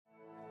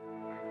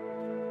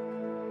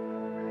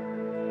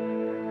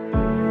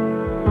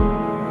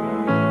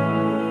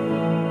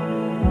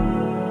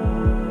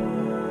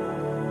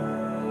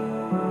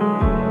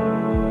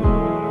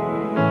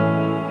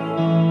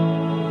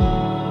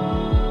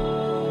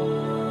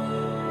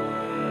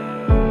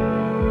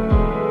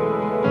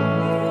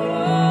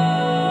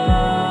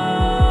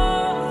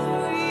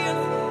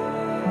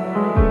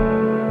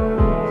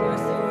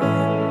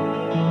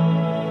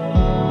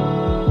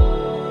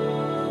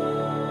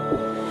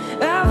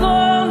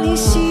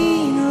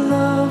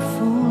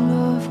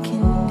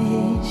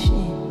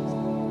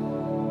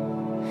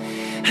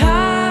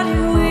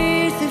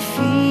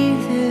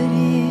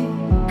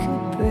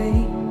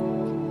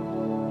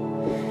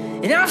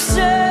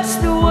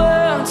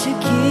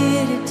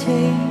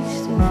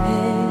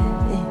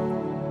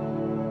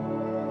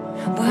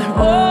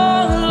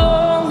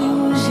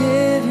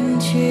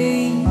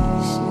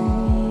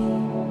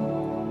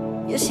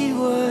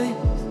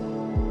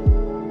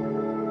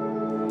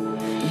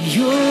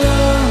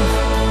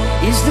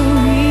is the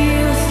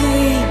real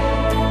thing.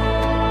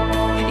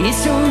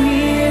 It's the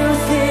real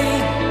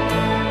thing.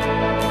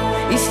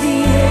 It's the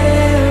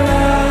air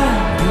I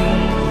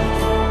breathe.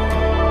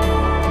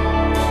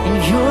 And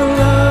your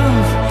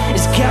love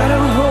has got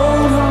a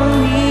hold on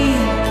me,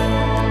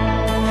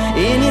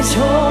 and it's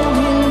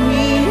holding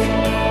me.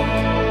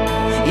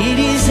 It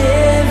is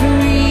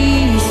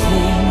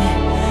everything.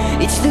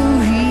 It's the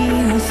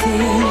real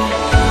thing.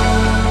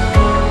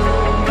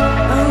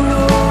 I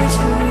know it's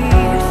the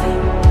real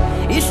thing.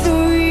 It's the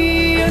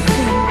real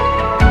thing.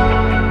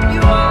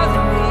 You are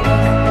the real.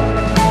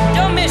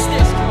 Don't miss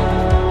this.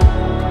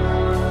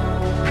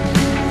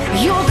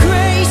 Your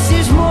grace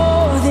is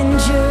more than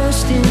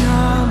just an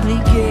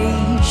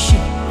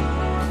obligation.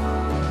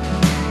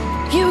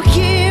 You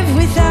give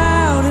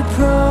without a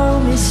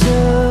promise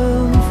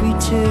of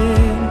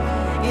return.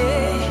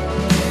 Yeah.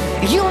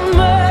 Your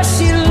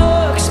mercy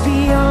looks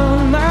beyond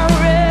my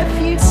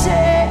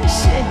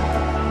reputation.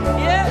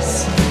 Yes,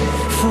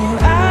 for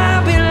I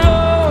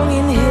belong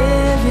in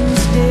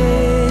heaven's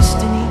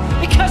destiny.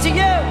 Because of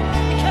you,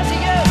 because of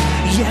you.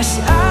 Yes,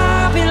 I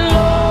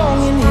belong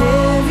in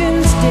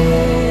heaven's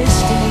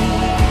destiny.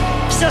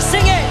 So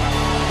sing it.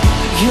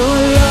 Your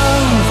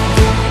love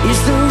is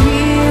the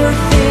real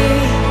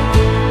thing.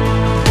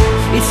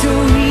 It's the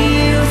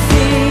real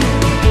thing.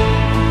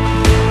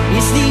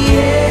 It's the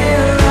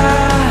air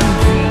I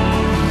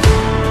breathe.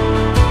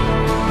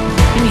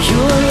 And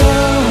your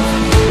love,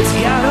 it's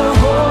got a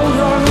hold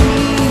on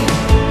me,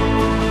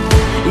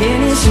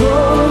 and it's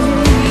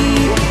holding me.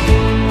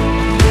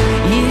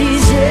 It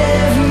is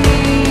everything.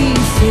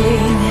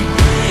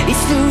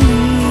 It's the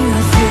real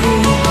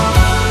thing.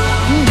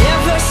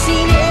 Never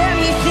seen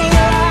anything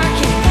like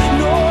it.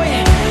 No,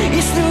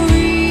 it's the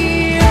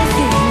real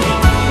thing.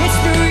 It's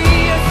the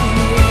real thing.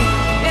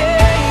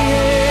 Yeah,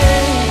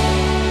 yeah.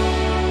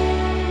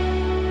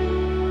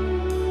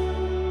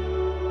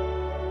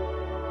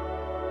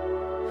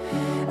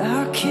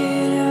 I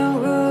can't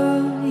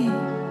outrun it.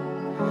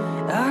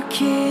 I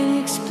can't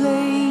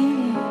explain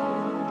it.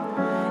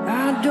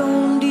 I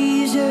don't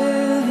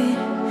deserve it.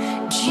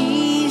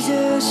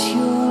 Jesus,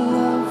 your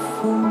love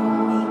for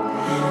me,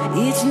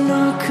 it's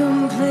not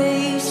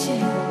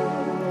complacent.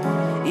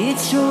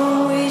 It's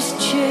always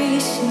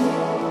chasing.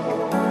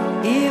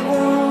 It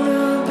won't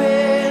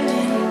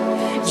abandon.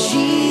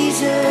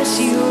 Jesus,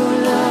 your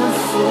love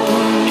for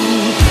me,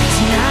 it's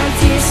not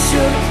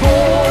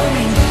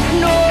disappointing.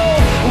 No,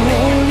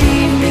 won't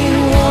leave me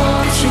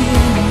wanting.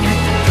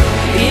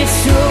 It's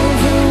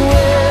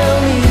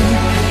overwhelming.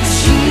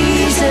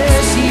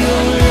 Jesus,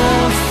 your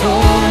love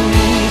for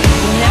me,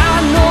 and I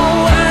know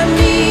I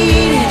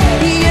need it.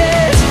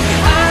 Yes,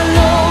 I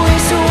know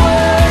it's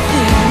worth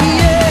it.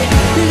 Yeah,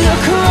 the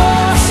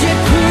cross, it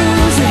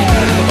proves it.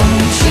 Oh,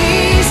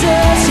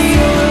 Jesus,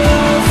 your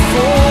love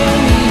for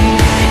me.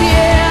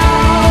 Yeah,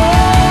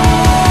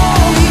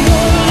 oh,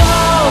 your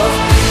love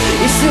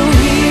is the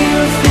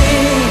real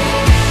thing.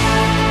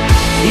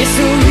 It's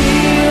the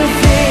real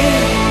thing.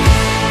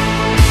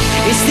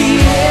 It's the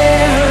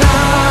air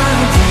I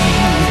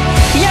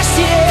breathe. Yes,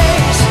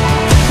 yes.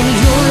 And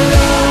your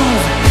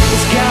love,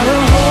 it's got a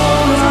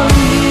hold on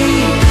me,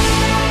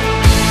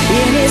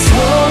 and it's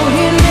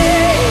holding me.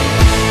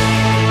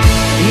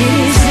 It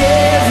is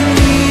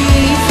everything.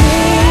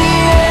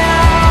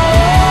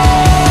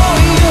 Oh,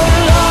 your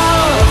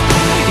love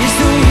is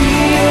the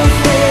real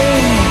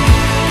thing.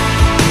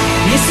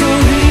 It's the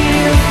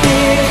real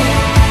thing.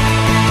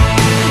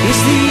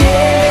 It's the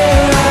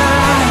air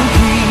I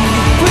breathe.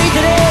 Breathe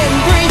it in,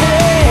 breathe it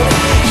in.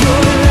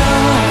 Your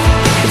love,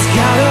 it's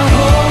got a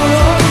hold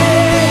on me,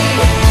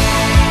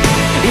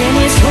 and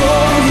it's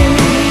holding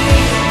me.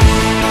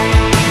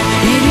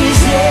 It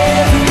is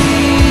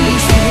everything.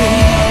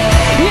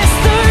 It's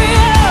the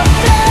real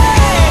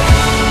thing.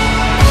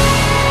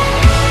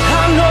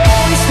 I know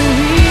it's the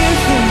real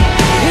thing.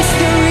 It's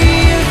the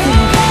real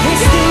thing.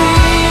 It's the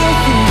real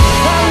thing.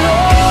 I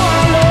know,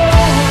 I know,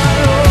 I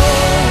know.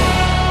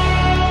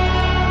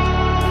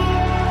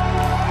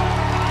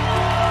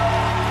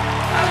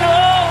 I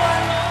know, I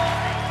know.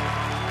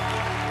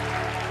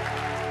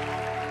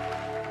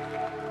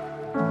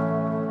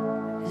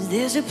 'Cause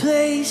there's a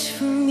place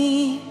for me,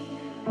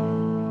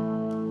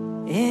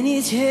 and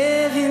it's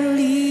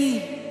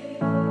heavenly,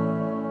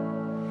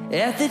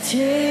 at the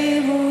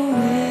table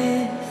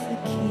with the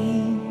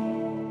King.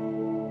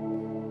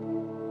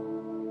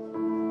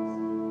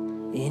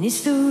 And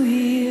it's the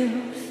real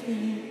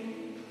thing.